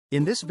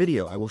In this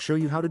video I will show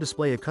you how to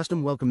display a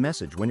custom welcome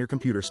message when your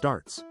computer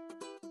starts.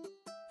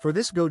 For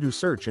this, go to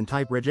Search and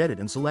type regedit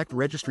and select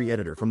Registry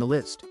Editor from the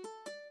list.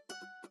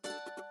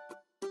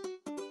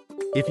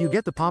 If you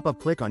get the pop-up,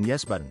 click on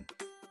Yes button.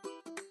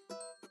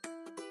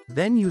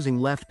 Then using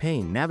left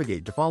pane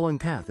navigate to following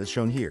path as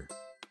shown here.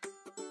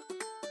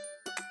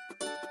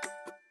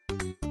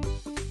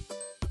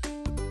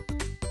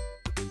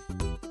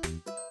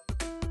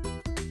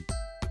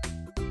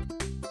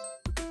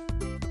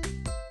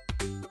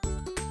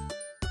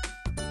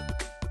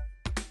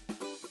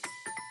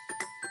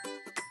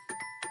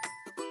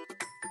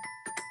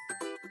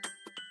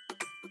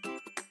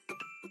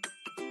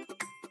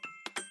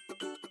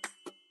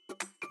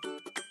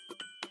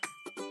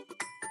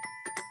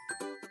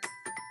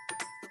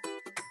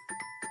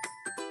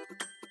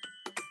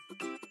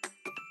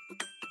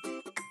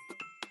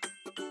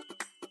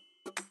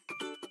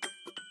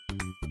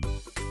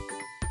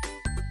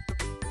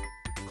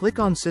 Click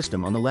on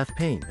System on the left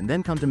pane and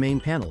then come to Main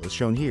Panel as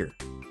shown here.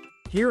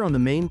 Here on the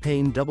main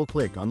pane,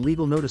 double-click on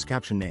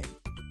LegalNoticeCaption name.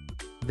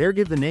 There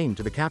give the name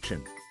to the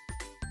caption.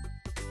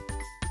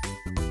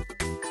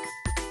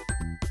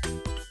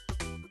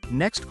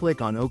 Next,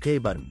 click on OK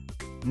button.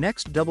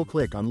 Next,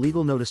 double-click on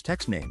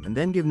LegalNoticeText name and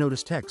then give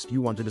notice text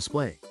you want to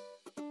display.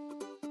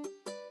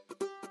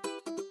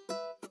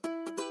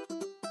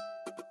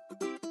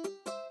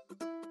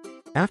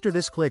 After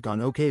this, click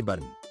on OK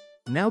button.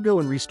 Now go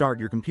and restart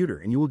your computer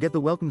and you will get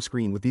the welcome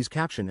screen with these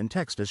caption and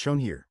text as shown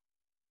here.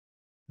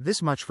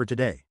 This much for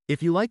today.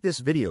 If you like this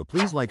video,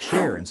 please like,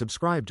 share and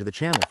subscribe to the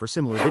channel for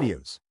similar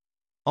videos.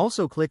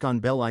 Also click on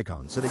bell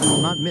icon so that you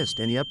will not miss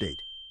any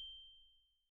update.